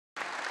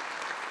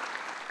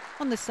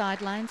On the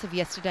sidelines of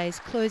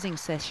yesterday's closing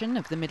session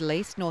of the Middle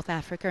East, North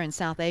Africa and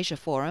South Asia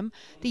Forum,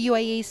 the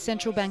UAE's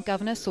Central Bank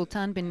Governor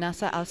Sultan bin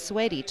Nasser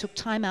Al-Suwaidi took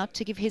time out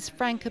to give his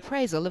frank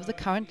appraisal of the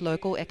current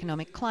local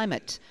economic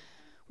climate.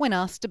 When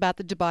asked about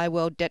the Dubai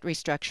world debt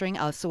restructuring,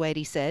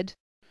 Al-Suwaidi said,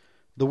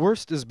 "The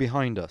worst is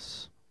behind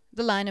us."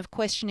 The line of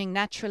questioning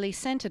naturally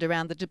centred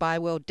around the Dubai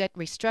world debt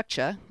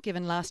restructure,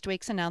 given last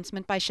week's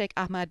announcement by Sheikh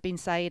Ahmed bin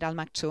Saeed Al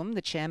Maktoum,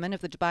 the chairman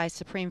of the Dubai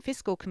Supreme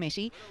Fiscal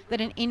Committee,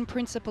 that an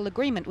in-principle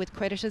agreement with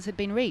creditors had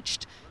been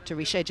reached to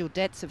reschedule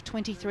debts of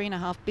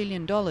 $23.5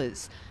 billion,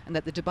 and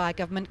that the Dubai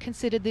government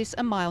considered this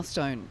a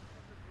milestone.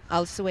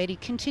 Al-Suwaidi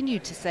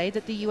continued to say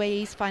that the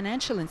UAE's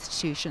financial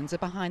institutions are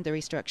behind the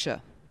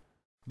restructure.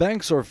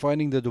 Banks are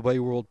finding the Dubai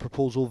world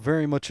proposal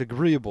very much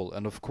agreeable,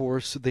 and of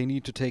course they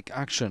need to take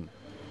action.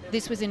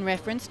 This was in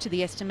reference to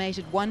the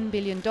estimated $1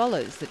 billion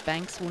that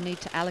banks will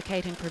need to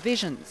allocate in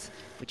provisions,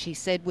 which he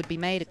said would be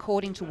made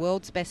according to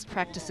world's best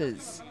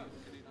practices.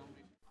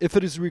 If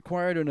it is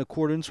required in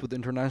accordance with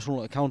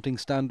international accounting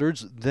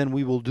standards, then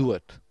we will do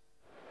it.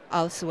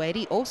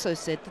 Al-Suwaidi also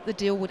said that the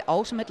deal would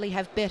ultimately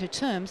have better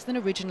terms than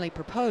originally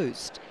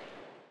proposed.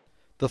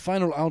 The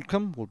final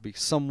outcome will be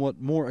somewhat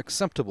more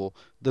acceptable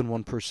than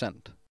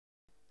 1%.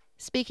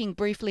 Speaking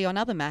briefly on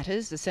other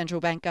matters, the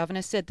central bank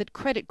governor said that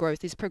credit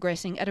growth is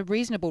progressing at a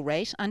reasonable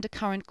rate under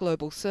current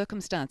global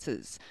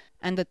circumstances,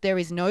 and that there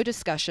is no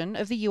discussion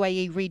of the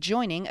UAE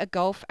rejoining a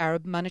Gulf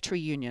Arab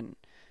monetary union.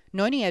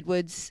 Noni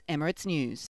Edwards, Emirates News.